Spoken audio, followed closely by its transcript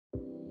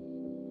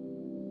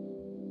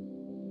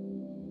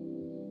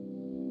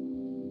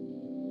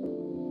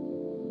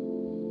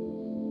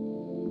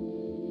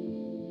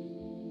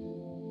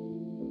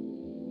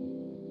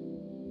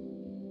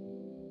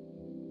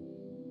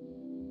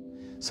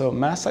So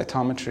mass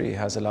cytometry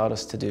has allowed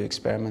us to do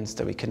experiments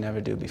that we could never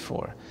do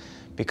before.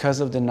 Because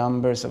of the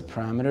numbers of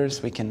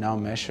parameters we can now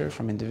measure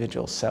from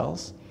individual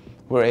cells,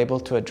 we're able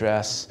to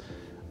address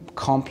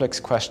complex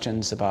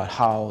questions about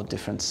how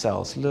different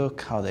cells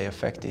look, how they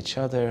affect each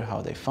other,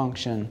 how they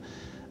function,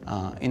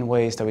 in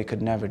ways that we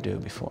could never do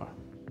before.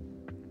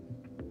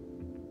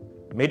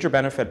 Major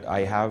benefit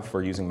I have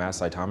for using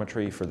mass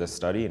cytometry for this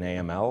study in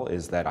AML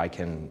is that I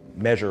can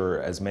measure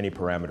as many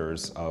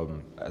parameters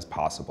as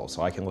possible.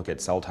 So I can look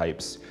at cell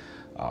types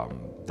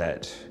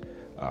that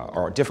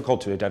are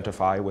difficult to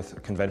identify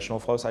with conventional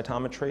flow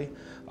cytometry.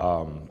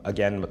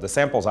 Again, the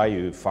samples I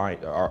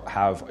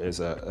have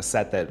is a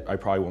set that I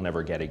probably will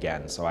never get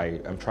again. So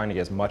I'm trying to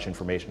get as much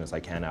information as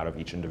I can out of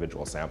each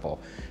individual sample.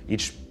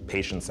 Each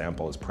patient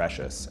sample is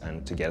precious,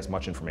 and to get as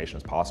much information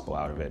as possible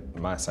out of it,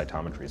 mass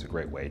cytometry is a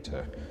great way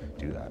to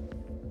do that.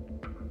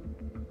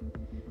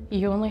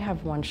 You only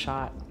have one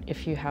shot.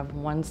 If you have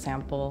one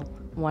sample,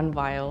 one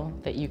vial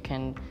that you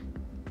can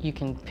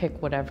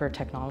pick whatever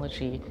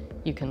technology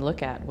you can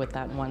look at with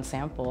that one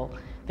sample,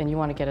 then you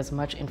want to get as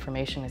much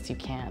information as you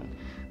can.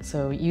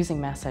 So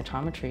using mass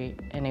cytometry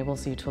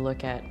enables you to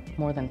look at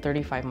more than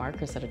 35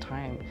 markers at a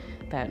time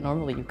that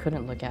normally you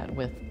couldn't look at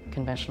with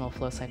conventional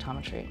flow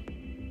cytometry.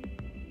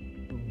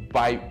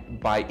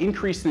 By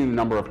increasing the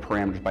number of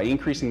parameters, by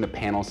increasing the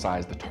panel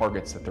size, the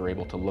targets that they're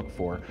able to look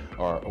for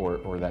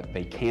or that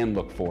they can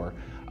look for,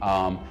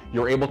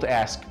 you're able to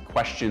ask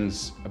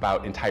questions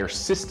about entire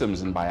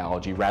systems in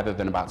biology rather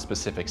than about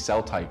specific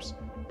cell types.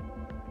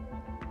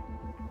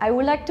 I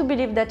would like to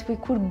believe that we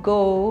could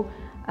go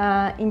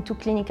into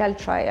clinical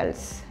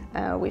trials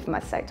with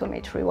mass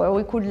cytometry, where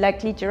we could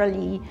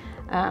literally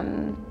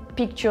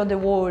picture the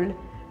whole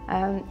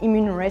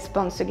immune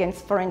response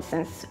against, for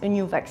instance, a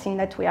new vaccine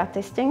that we are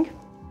testing.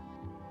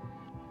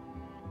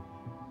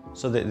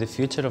 So the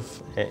future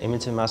of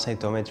imaging mass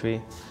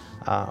cytometry,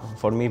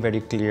 for me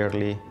very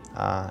clearly,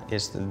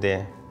 is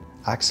the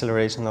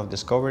acceleration of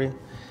discovery,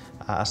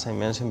 as I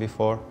mentioned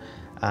before.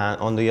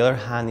 And on the other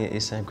hand, it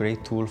is a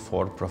great tool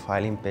for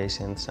profiling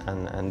patients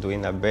and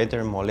doing a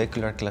better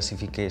molecular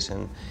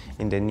classification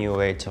in the new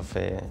age of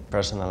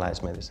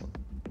personalized medicine.